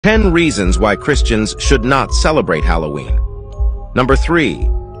10 reasons why Christians should not celebrate Halloween. Number 3.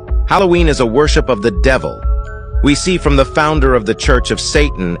 Halloween is a worship of the devil. We see from the founder of the Church of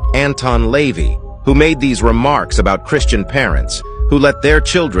Satan, Anton LaVey, who made these remarks about Christian parents who let their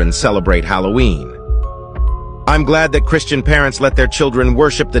children celebrate Halloween. I'm glad that Christian parents let their children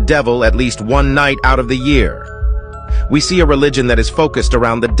worship the devil at least one night out of the year. We see a religion that is focused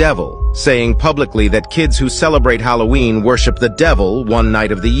around the devil, saying publicly that kids who celebrate Halloween worship the devil one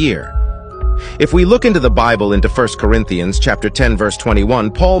night of the year. If we look into the Bible into 1 Corinthians chapter 10 verse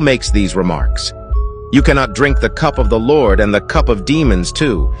 21, Paul makes these remarks. You cannot drink the cup of the Lord and the cup of demons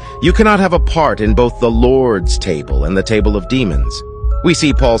too. You cannot have a part in both the Lord's table and the table of demons. We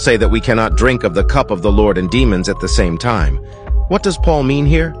see Paul say that we cannot drink of the cup of the Lord and demons at the same time. What does Paul mean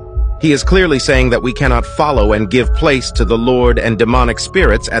here? He is clearly saying that we cannot follow and give place to the Lord and demonic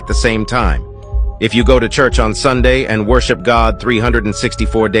spirits at the same time. If you go to church on Sunday and worship God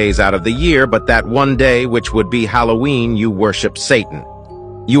 364 days out of the year, but that one day, which would be Halloween, you worship Satan.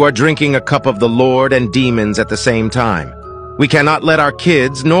 You are drinking a cup of the Lord and demons at the same time. We cannot let our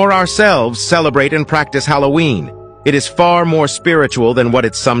kids nor ourselves celebrate and practice Halloween. It is far more spiritual than what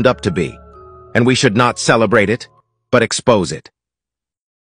it's summed up to be. And we should not celebrate it, but expose it.